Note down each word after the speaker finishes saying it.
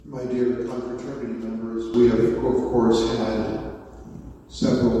My dear Confraternity members, we have, of course, had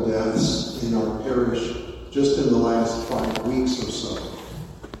several deaths in our parish just in the last 5 weeks or so.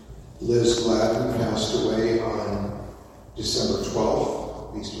 Liz Gladden passed away on December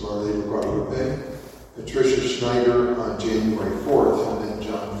 12th, Feast of Our Lady of Guadalupe. Patricia Schneider on January 4th, and then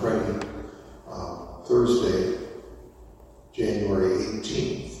John Freddy Thursday, January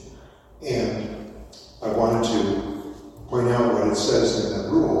 18th. And I wanted to point out what it says in the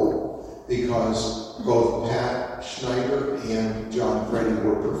rule, because both Pat Schneider and John Freddy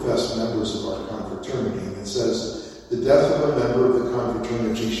were professed members of our confraternity. And it says, the death of a member of the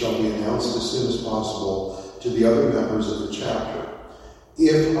confraternity shall be announced as soon as possible to the other members of the chapter.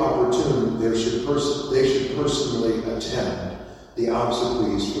 If opportune, they should personally attend the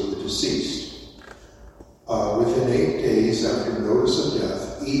obsequies for the deceased. Within 8 days after notice of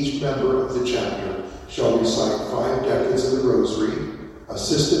death, each member of the chapter shall recite 5 decades of the Rosary,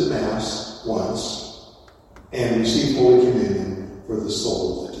 assist at Mass once, and receive Holy Communion for the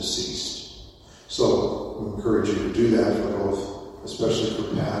soul of the deceased. So we encourage you to do that for both, especially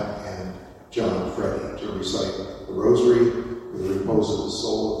for Pat and John Freddy, to recite the Rosary for the repose of the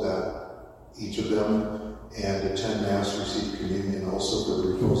soul of each of them, and attend Mass, receive communion also for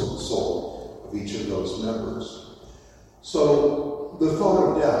the repose of the soul of each of those members. So the thought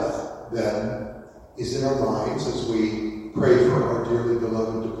of death, then, is in our minds as we pray for our dearly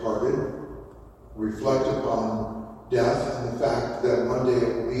beloved departed, reflect upon death and the fact that one day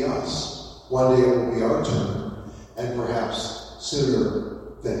it will be us, one day it will be our turn, and perhaps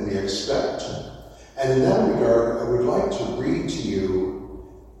sooner than we expect. And in that regard, I would like to read to you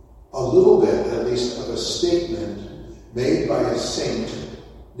a little bit, at least, of a statement made by a saint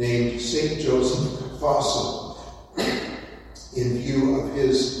named St. Joseph Confraternity in view of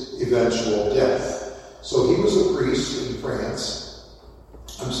his eventual death. So he was a priest in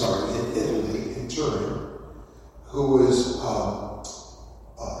Italy, in Turin, who was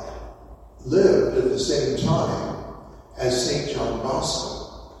lived at the same time as St. John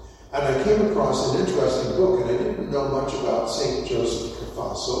Bosco. And I came across an interesting book, and I didn't know much about St. Joseph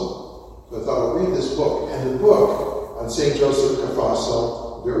Confraternity, so I thought I'll read this book. And the book on St. Joseph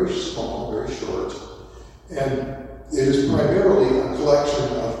Confraternity, very small, very short, and it is primarily a collection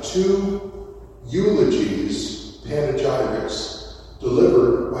of 2 eulogies, panegyrics,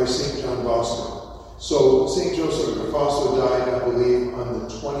 delivered by St. John Bosco. So St. Joseph Confraternity died, I believe, on the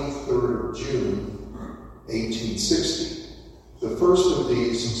 23rd of June, 1860. The first of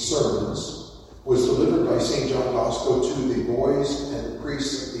these sermons was delivered by St. John Bosco to the boys and the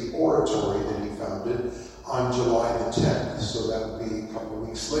priests of the oratory that he founded on July the 10th, so that would be a couple of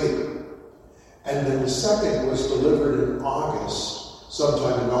weeks later. And then the second was delivered in August,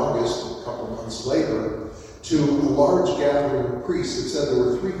 sometime in August, a couple of months later, to a large gathering of priests. It said there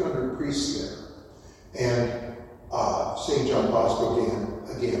were 300 priests there. And St. John Bosco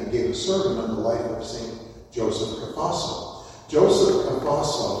again gave a sermon on the life of St. Joseph Confraternity. Joseph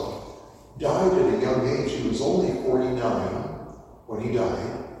Confraternity died at a young age. He was only 49 when he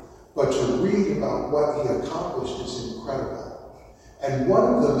died. But to read about what he accomplished is incredible. And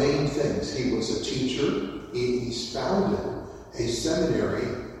one of the main things, he was a teacher. He's founded a seminary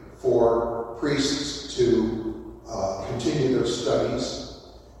for priests to continue their studies.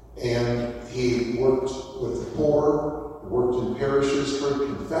 And he worked with the poor, worked in parishes, heard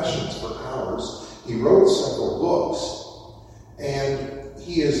confessions for hours. He wrote several books. And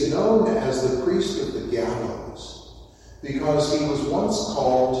he is known as the priest of the gallows because he was once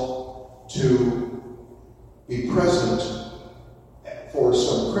called to be present for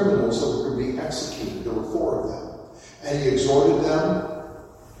some criminals that were going to be executed. There were 4 of them. And he exhorted them,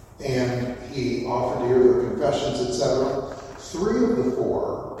 and he offered to hear their confessions, etc. 3 of the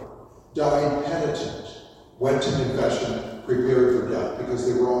 4 died penitent, went to confession, prepared for death, because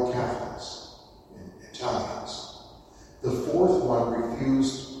they were all Catholics, Italians. The 4th one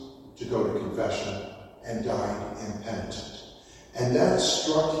refused to go to confession and died impenitent. And that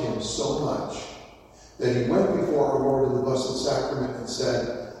struck him so much that he went before our Lord in the Blessed Sacrament and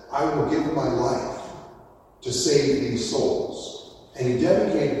said, I will give my life to save these souls. And he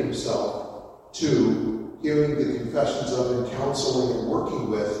dedicated himself to hearing the confessions of and counseling and working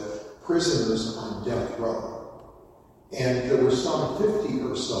with prisoners on death row. And there were some 50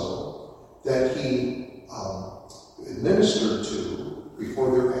 or so that he administered to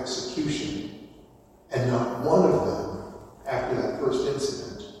before their execution, and not one of them after that first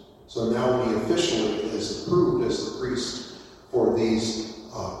incident. So now when he officially is approved as the priest for these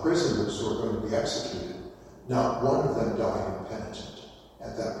prisoners who are going to be executed, not one of them died impenitent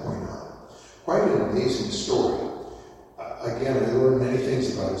at that point on. Quite an amazing story. again, I learned many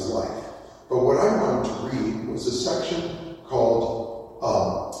things about his life. But what I wanted to read was a section called,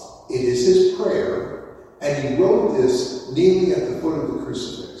 it is his prayer, and he wrote this kneeling at the foot of the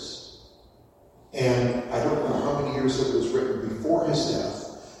crucifix. And I don't know how many years it was written before his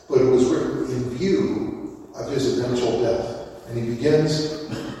death, but it was written in view of his eventual death. And he begins,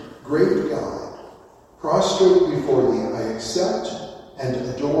 "Great God, prostrate before thee, I accept and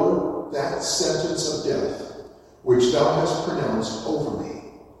adore that sentence of death which thou hast pronounced over me.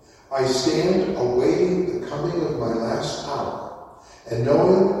 I stand awaiting the coming of my last hour, and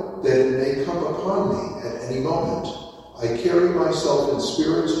knowing that it may come upon me at any moment, I carry myself in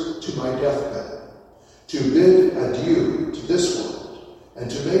spirit to my deathbed, to bid adieu to this world,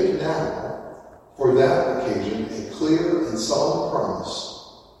 and to make now, for that occasion, a clear and solemn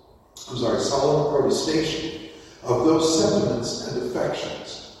solemn protestation of those sentiments and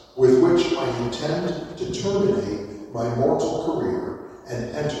affections with which I intend to terminate my mortal career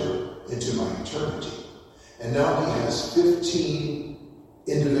and enter into my eternity." And now he has 15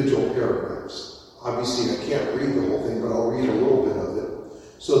 individual paragraphs. Obviously, I can't read the whole thing, but I'll read a little bit of it.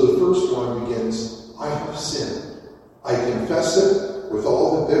 So the first one begins, "I have sinned. I confess it with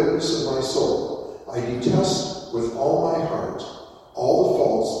all the bitterness of my soul. I detest with all my heart all the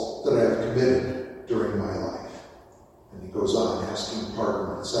faults that I have committed during my life." And he goes on asking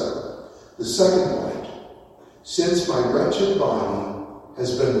pardon, etc. The second point, "Since my wretched body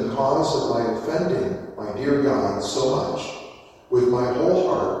has been the cause of my offending my dear God so much, with my whole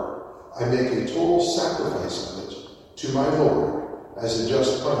heart I make a total sacrifice of it to my Lord as a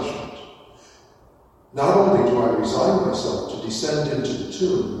just punishment. Not only do I resign myself to descend into the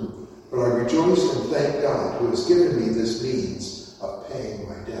tomb, but I rejoice and thank God who has given me this means of paying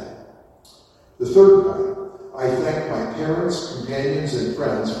my debt." The third point, "I thank my parents, companions, and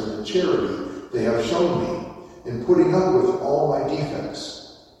friends for the charity they have shown me in putting up with all my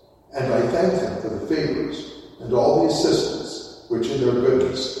defects, and I thank them for the favors and all the assistance which in their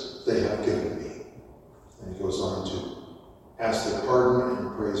goodness they have given me." And he goes on to ask their pardon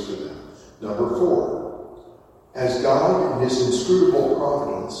and praise for them. Number 4, "As God in his inscrutable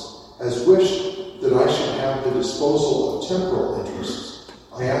providence has wished that I should have the disposal of temporal interests,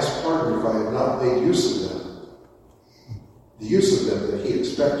 I ask pardon if I have not made use of them, the use of them that he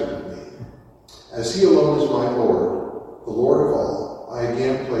expected of me. As he alone is my Lord, the Lord of all, I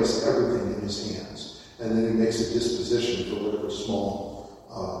again place everything in his hands." And then he makes a disposition for whatever small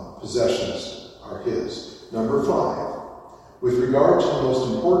possessions are his. Number 5, with regard to the most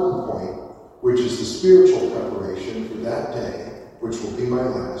important point, which is the spiritual preparation for that day, which will be my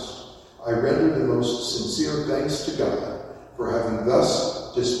last, I render the most sincere thanks to God for having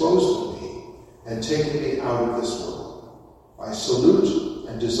thus disposed of me and taken me out of this world. I salute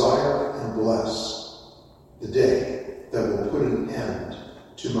and desire and bless the day that will put an end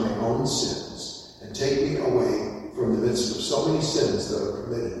to my own sins and take me away from the midst of so many sins that are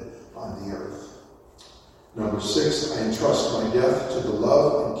committed on the earth. Number 6, I entrust my death to the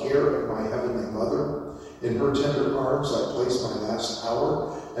love and care of my heavenly mother. In her tender arms I place my last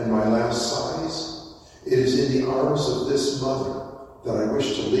hour and my last sighs. It is in the arms of this mother that I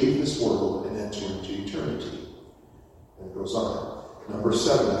wish to leave this world and enter into eternity. And it goes on. Number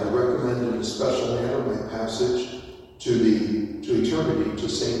 7, I recommend in a special manner my passage to eternity to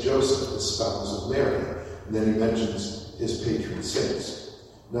St. Joseph, the spouse of Mary. And then he mentions his patron saints.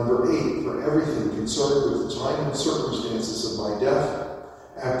 Number 8, for everything concerned with the time and circumstances of my death,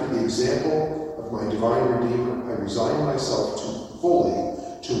 after the example of my divine Redeemer, I resign myself fully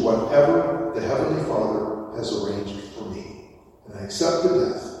to whatever the Heavenly Father has arranged for me. And I accept the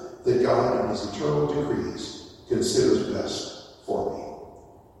death that God in his eternal decrees considers best for me.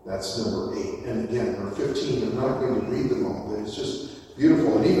 That's number 8. And again, number 15, I'm not going to read them all, but it's just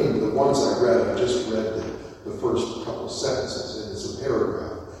beautiful. And even the ones I read, I just read the first couple sentences, and it's a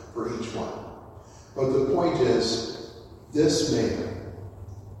paragraph for each one. But the point is, this man,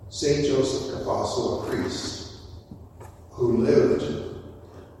 St. Joseph Cafasso, a priest, who lived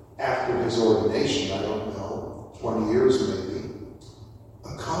after his ordination, I don't know, 20 years maybe,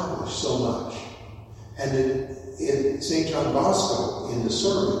 accomplished so much. And in St. John Bosco, in the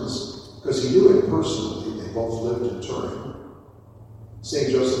sermons, because he knew him personally, they both lived in Turin,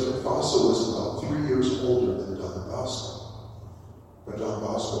 St. Joseph Cafasso was about 3 years older than Don Bosco. But Don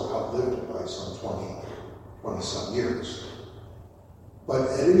Bosco outlived him by some 20-some years. But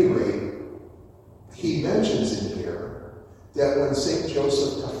at any rate, he mentions in here that when St.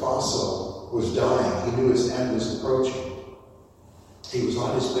 Joseph Cafasso was dying, he knew his end was approaching. He was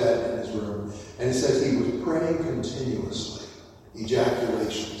on his bed in his room, and it says he was praying continuously.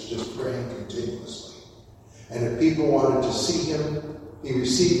 Ejaculations, just praying continuously. And if people wanted to see him, he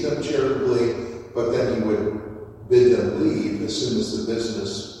received them charitably, but then he would bid them leave as soon as the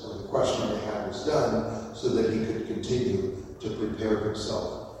business or the question they had was done, so that he could continue to prepare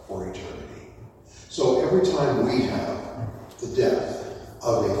himself for eternity. So every time we have the death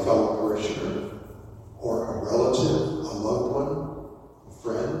of a fellow parishioner, or a relative, a loved one, a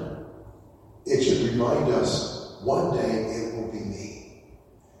friend, it should remind us, one day it will be me.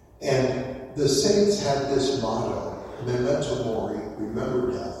 And the saints had this motto, memento mori,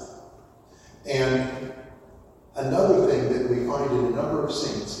 remember death. And another thing that we find in a number of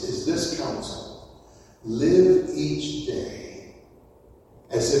saints is this counsel: live each day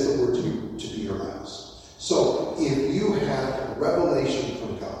as if it were to be your last. So if you had a revelation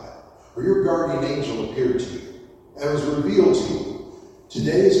from God, or your guardian angel appeared to you and was revealed to you,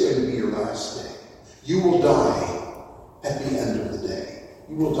 today is going to be your last day. You will die at the end of the day.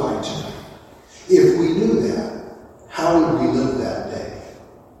 You will die tonight. If we knew that, how would we live that day?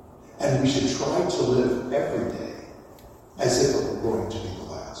 And we should try to live every day as if it were going to be the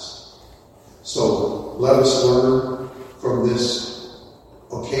last. So let us learn from this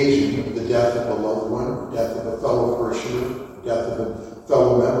occasion, the death of a loved one, death of a fellow parishioner, death of a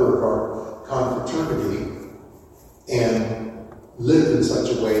fellow member of our confraternity, and live in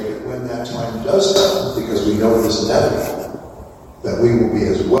such a way that when that time does come, because we know it is inevitable, that we will be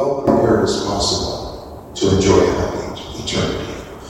as well prepared as possible to enjoy a happy eternity.